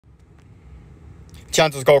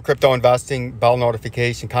VINCENZO'S Gold Crypto Investing, bell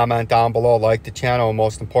notification, comment down below, like the channel, and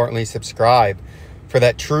most importantly, subscribe for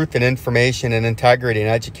that truth and information and integrity and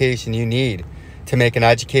education you need to make an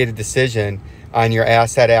educated decision on your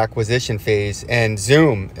asset acquisition phase. And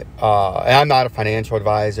Zoom, I'm not a financial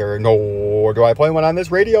advisor, nor do I play one on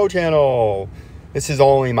this radio channel. This is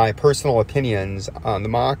only my personal opinions on the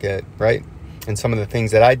market, right? And some of the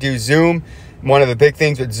things that I do. Zoom, one of the big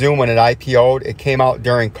things with Zoom when it IPO'd, it came out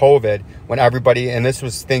during COVID when everybody, and this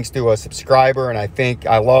was thanks to a subscriber, and I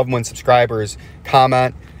love when subscribers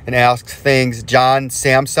comment and ask things. John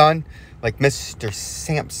Samson, like Mr.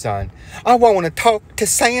 Samson, I want to talk to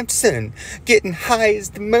Samson, getting high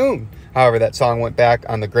as the moon. However, that song went back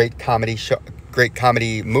on the great comedy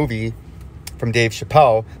movie from Dave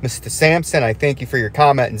Chappelle. Mr. Samson, I thank you for your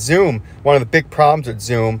comment. And Zoom, one of the big problems with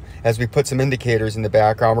Zoom, as we put some indicators in the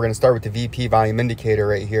background, we're going to start with the VP volume indicator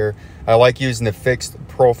right here. I like using the fixed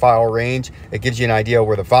profile range. It gives you an idea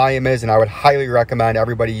where the volume is, and I would highly recommend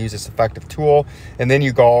everybody use this effective tool. And then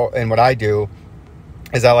you go, and what I do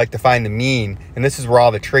is I like to find the mean, and this is where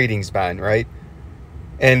all the trading's been, right?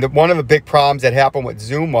 And one of the big problems that happened with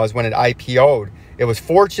Zoom was when it IPO'd, it was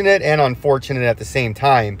fortunate and unfortunate at the same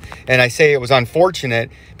time. And I say it was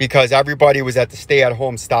unfortunate because everybody was at the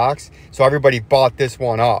stay-at-home stocks, so everybody bought this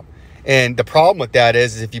one up. And the problem with that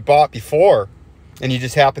is if you bought before and you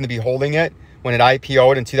just happen to be holding it when it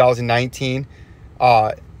IPO'd in 2019,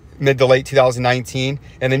 mid to late 2019,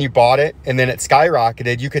 and then you bought it and then it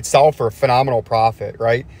skyrocketed, you could sell for a phenomenal profit,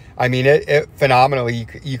 right? I mean, it phenomenally,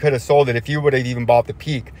 you could have sold it if you would have even bought the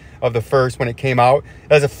peak of the first when it came out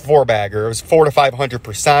as a 4-bagger. It was 400 to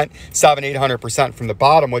 500%, 700-800% from the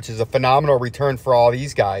bottom, which is a phenomenal return for all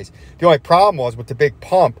these guys. The only problem was with the big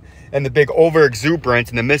pump and the big over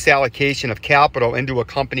exuberance and the misallocation of capital into a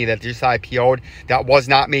company that just IPO'd that was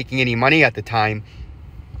not making any money at the time.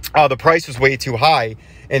 The price was way too high,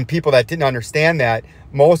 and people that didn't understand that,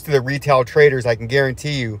 most of the retail traders, I can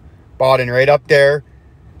guarantee you, bought in right up there.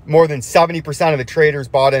 More than 70% of the traders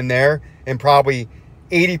bought in there, and probably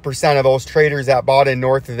 80% of those traders that bought in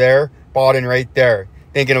north of there bought in right there,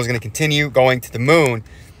 thinking it was going to continue going to the moon.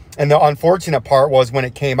 And the unfortunate part was when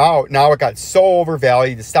it came out, now it got so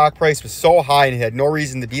overvalued, the stock price was so high and it had no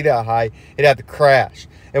reason to be that high, it had to crash.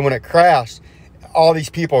 And when it crashed, all these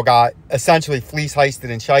people got essentially fleece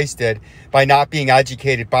heisted and shysted by not being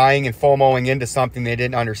educated, buying and FOMOing into something they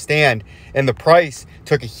didn't understand. And the price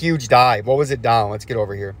took a huge dive. What was it down? Let's get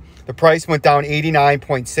over here. The price went down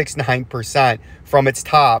 89.69% from its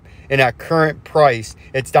top. And at current price,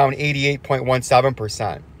 it's down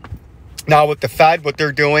 88.17%. Now with the Fed, what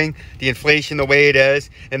they're doing, the inflation the way it is,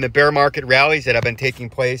 and the bear market rallies that have been taking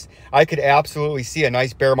place, I could absolutely see a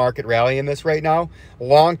nice bear market rally in this right now.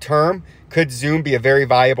 Long term, could Zoom be a very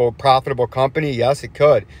viable, profitable company? Yes, it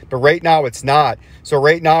could. But right now, it's not. So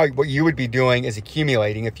right now, what you would be doing is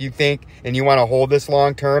accumulating. If you think and you want to hold this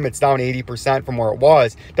long term, it's down 80% from where it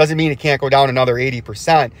was. Doesn't mean it can't go down another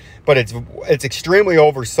 80%, but it's extremely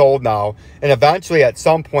oversold now. And eventually, at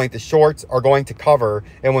some point, the shorts are going to cover.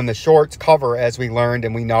 And when the shorts cover, as we learned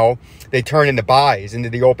and we know, they turn into buys into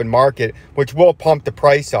the open market, which will pump the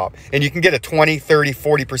price up. And you can get a 20, 30,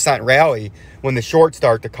 40% rally when the shorts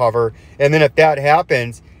start to cover. And then if that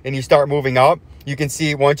happens and you start moving up, you can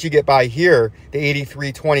see once you get by here, the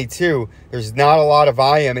 83.22, there's not a lot of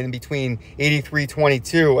volume in between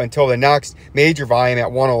 83.22 until the next major volume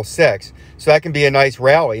at 106. So that can be a nice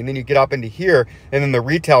rally. And then you get up into here, and then the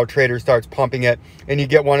retail trader starts pumping it, and you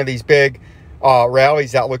get one of these big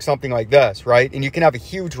rallies that look something like this, right? And you can have a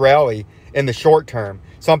huge rally in the short term,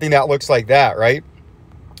 something that looks like that, right?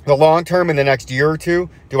 The long term, in the next year or two,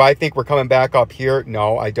 do I think we're coming back up here?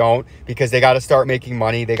 No, I don't, because they got to start making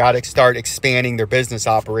money. They got to start expanding their business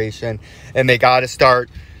operation, and they got to start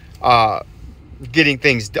getting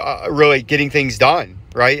things done,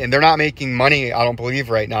 right? And they're not making money, I don't believe,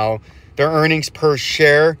 right now. Their earnings per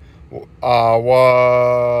share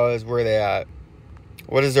was, where are they at?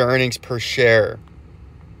 What is their earnings per share?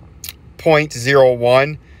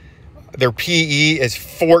 0.01. Their PE is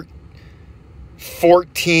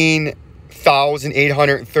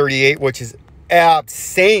 14,838, which is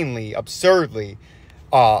insanely, absurdly,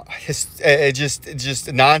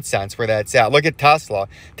 just nonsense where that's at. Look at Tesla.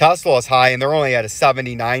 Tesla is high, and they're only at a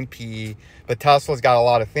 79 PE, but Tesla's got a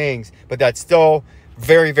lot of things, but that's still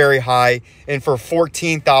very, very high. And for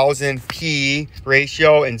 14,000 PE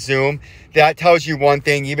ratio in Zoom, that tells you one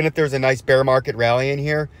thing. Even if there's a nice bear market rally in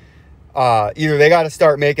here, either they got to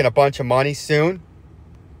start making a bunch of money soon,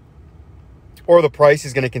 or the price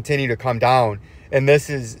is going to continue to come down. and this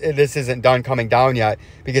isn't done coming down yet,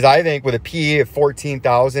 because I think with a PE of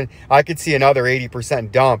 14,000, I could see another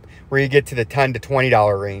 80% dump where you get to the $10 to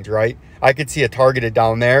 $20 range, right? I could see it targeted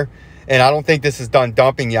down there, and I don't think this is done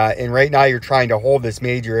dumping yet. And right now you're trying to hold this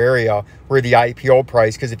major area where the IPO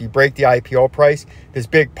price, because if you break the IPO price, this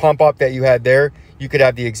big pump up that you had there, you could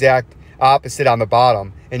have the exact opposite on the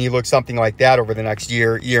bottom, and you look something like that over the next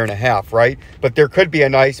year and a half, right? But there could be a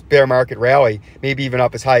nice bear market rally, maybe even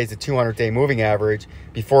up as high as the 200-day moving average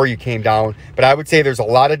before you came down. But I would say there's a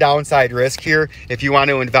lot of downside risk here. If you want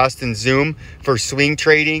to invest in Zoom for swing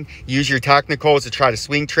trading, use your technicals to try to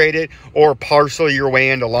swing trade it, or parcel your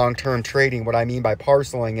way into long-term trading. What I mean by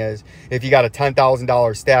parceling is if you got a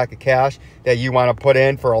 $10,000 stack of cash that you want to put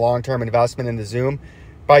in for a long-term investment into Zoom,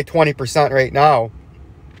 buy 20% right now.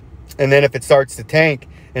 And then if it starts to tank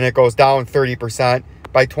and it goes down 30%,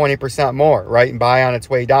 buy 20% more, right? And buy on its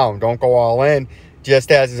way down. Don't go all in, just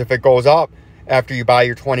as if it goes up after you buy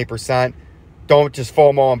your 20%. Don't just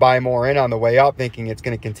FOMO and buy more in on the way up thinking it's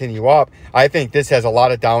going to continue up. I think this has a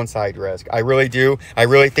lot of downside risk. I really do. I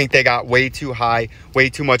really think they got way too high, way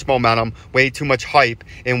too much momentum, way too much hype,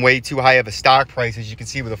 and way too high of a stock price, as you can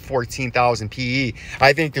see with a 14,000 PE.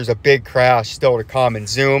 I think there's a big crash still to come in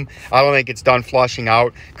Zoom. I don't think it's done flushing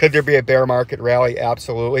out. Could there be a bear market rally?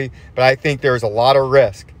 Absolutely. But I think there's a lot of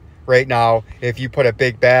risk right now if you put a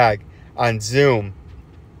big bag on Zoom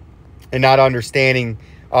and not understanding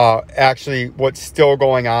actually what's still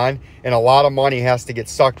going on, and a lot of money has to get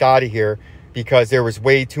sucked out of here because there was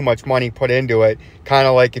way too much money put into it. Kind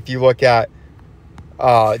of like if you look at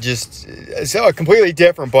just so completely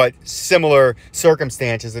different but similar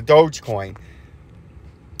circumstances, the Dogecoin,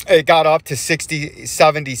 it got up to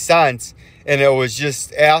 60-70 cents, and it was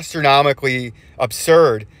just astronomically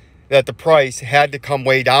absurd that the price had to come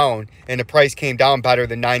way down, and the price came down better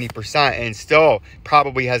than 90%, and still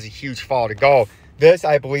probably has a huge fall to go. This,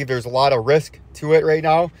 I believe there's a lot of risk to it right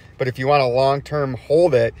now, but if you want to long-term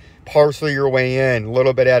hold it, parcel your way in a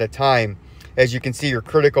little bit at a time. As you can see, your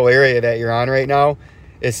critical area that you're on right now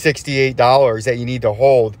is $68 that you need to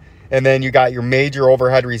hold. And then you got your major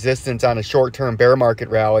overhead resistance on a short-term bear market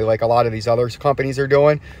rally, like a lot of these other companies are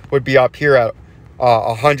doing, would be up here at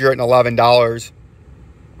 $111,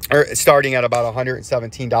 or starting at about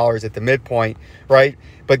 $117 at the midpoint, right?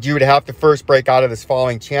 But you would have to first break out of this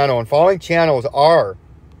falling channel, and falling channels are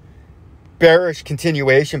bearish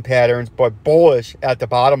continuation patterns, but bullish at the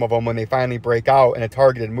bottom of them when they finally break out, and a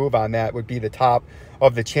targeted move on that would be the top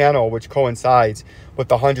of the channel, which coincides with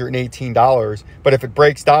the $118. But if it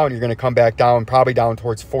breaks down, you're going to come back down, probably down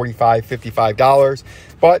towards $45, $55.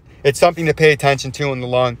 But it's something to pay attention to in the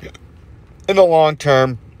long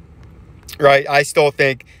term. Right, I still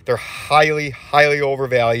think they're highly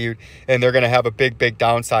overvalued, and they're going to have a big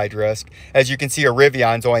downside risk. As you can see,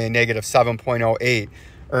 Rivion's only a negative 7.08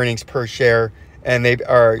 earnings per share, and they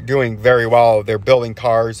are doing very well. They're building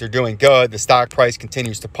cars. They're doing good. The stock price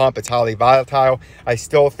continues to pump. It's highly volatile. I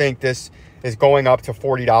still think this is going up to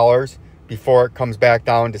 $40 before it comes back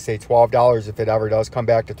down to, say, $12. If it ever does come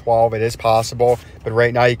back to 12, it is possible. But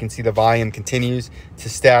right now you can see the volume continues to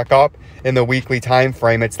stack up in the weekly time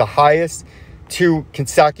frame. It's the highest 2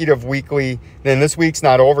 consecutive weekly. Then this week's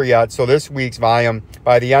not over yet, so this week's volume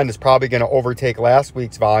by the end is probably going to overtake last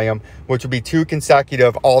week's volume, which will be 2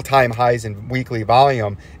 consecutive all-time highs in weekly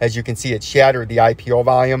volume. As you can see, it shattered the IPO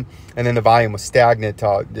volume, and then the volume was stagnant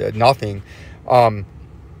to nothing.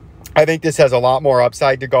 I think this has a lot more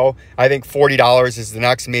upside to go. I think $40 is the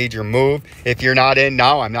next major move. If you're not in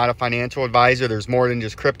now, I'm not a financial advisor. There's more than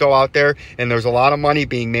just crypto out there, and there's a lot of money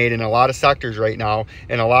being made in a lot of sectors right now,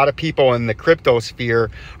 and a lot of people in the crypto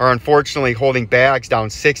sphere are unfortunately holding bags down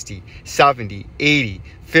 60, 70, 80,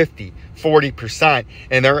 50, 40%,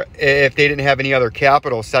 and if they didn't have any other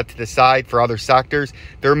capital set to the side for other sectors,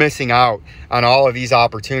 they're missing out on all of these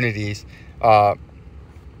opportunities.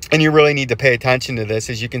 And you really need to pay attention to this.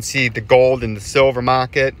 As you can see, the gold and the silver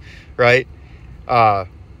market, right?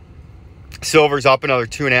 Silver's up another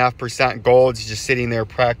 2.5%. Gold's just sitting there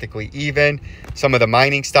practically even. Some of the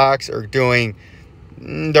mining stocks are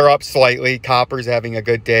they're up slightly. Copper's having a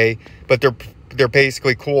good day, but they're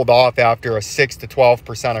basically cooled off after a 6 to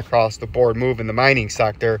 12% across the board move in the mining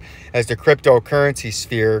sector. As the cryptocurrency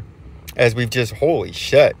sphere, as we've just, holy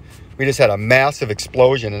shit, we just had a massive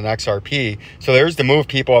explosion in XRP. So there's the move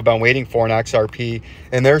people have been waiting for in XRP.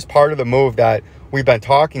 And there's part of the move that we've been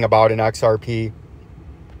talking about in XRP,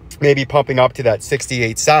 maybe pumping up to that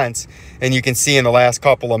 68 cents. And you can see in the last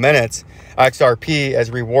couple of minutes, XRP is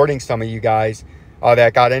rewarding some of you guys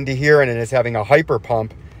that got into here, and it is having a hyper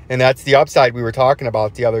pump. And that's the upside we were talking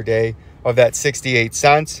about the other day of that 68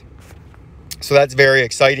 cents. So that's very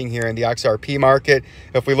exciting here in the XRP market.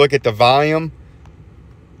 If we look at the volume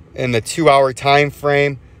in the 2-hour time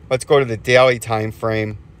frame, let's go to the daily time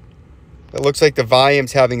frame. It looks like the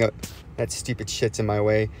volume's having a, that stupid shit's in my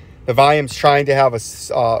way. The volume's trying to have a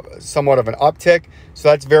somewhat of an uptick. So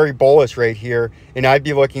that's very bullish right here. And I'd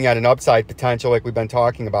be looking at an upside potential like we've been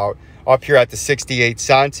talking about up here at the 68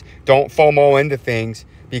 cents. Don't FOMO into things,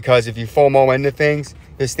 because if you FOMO into things,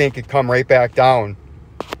 this thing could come right back down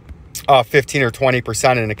 15 or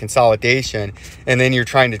 20% in a consolidation. And then you're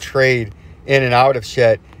trying to trade in and out of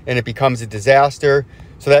shit and it becomes a disaster.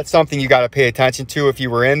 So that's something you got to pay attention to. If you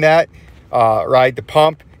were in that, ride the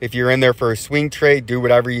pump. If you're in there for a swing trade, do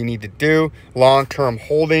whatever you need to do. Long-term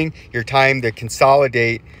holding, your time to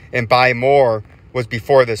consolidate and buy more was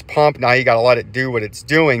before this pump. Now you got to let it do what it's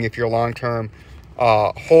doing. If you're long-term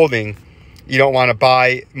holding, you don't want to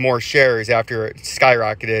buy more shares after it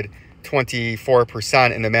skyrocketed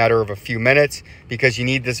 24% in the matter of a few minutes, because you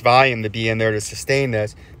need this volume to be in there to sustain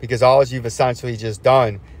this, because all you've essentially just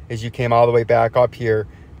done is you came all the way back up here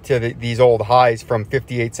to these old highs from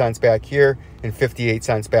 58 cents back here and 58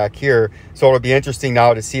 cents back here. So it'll be interesting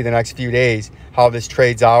now to see the next few days how this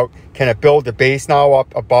trades out. Can it build the base now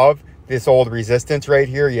up above this old resistance right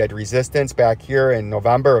here? You had resistance back here in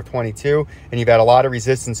November of 22, and you've had a lot of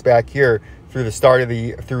resistance back here through the start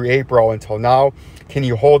of through April until now. Can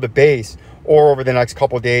you hold the base? Or over the next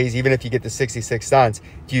couple of days, even if you get to 66 cents,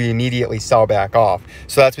 do you immediately sell back off?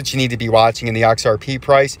 So that's what you need to be watching in the XRP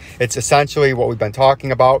price. It's essentially what we've been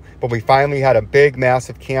talking about, but we finally had a big,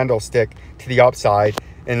 massive candlestick to the upside,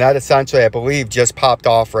 and that essentially, I believe, just popped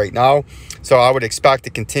off right now. So I would expect a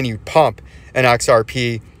continued pump in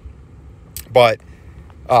XRP, but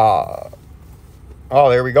oh,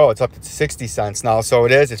 there we go. It's up to 60 cents now. So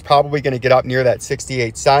it's probably going to get up near that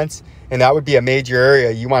 68 cents. And that would be a major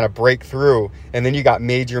area you want to break through. And then you got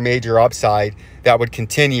major upside that would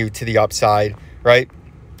continue to the upside, right?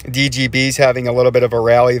 DGB's having a little bit of a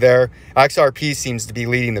rally there. XRP seems to be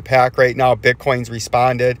leading the pack right now. Bitcoin's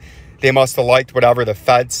responded. They must have liked whatever the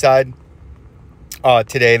Fed said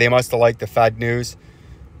today. They must have liked the Fed news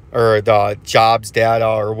or the jobs data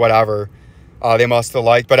or whatever. They must have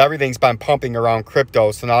liked. But everything's been pumping around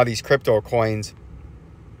crypto. So now these crypto coins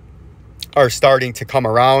are starting to come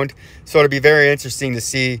around. So it'll be very interesting to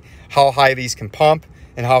see how high these can pump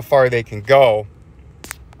and how far they can go,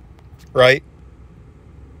 right?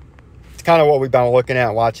 It's kind of what we've been looking at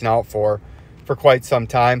and watching out for quite some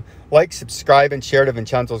time. Like, subscribe, and share to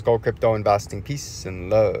Vincenzo's Gold Crypto Investing. Peace and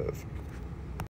love.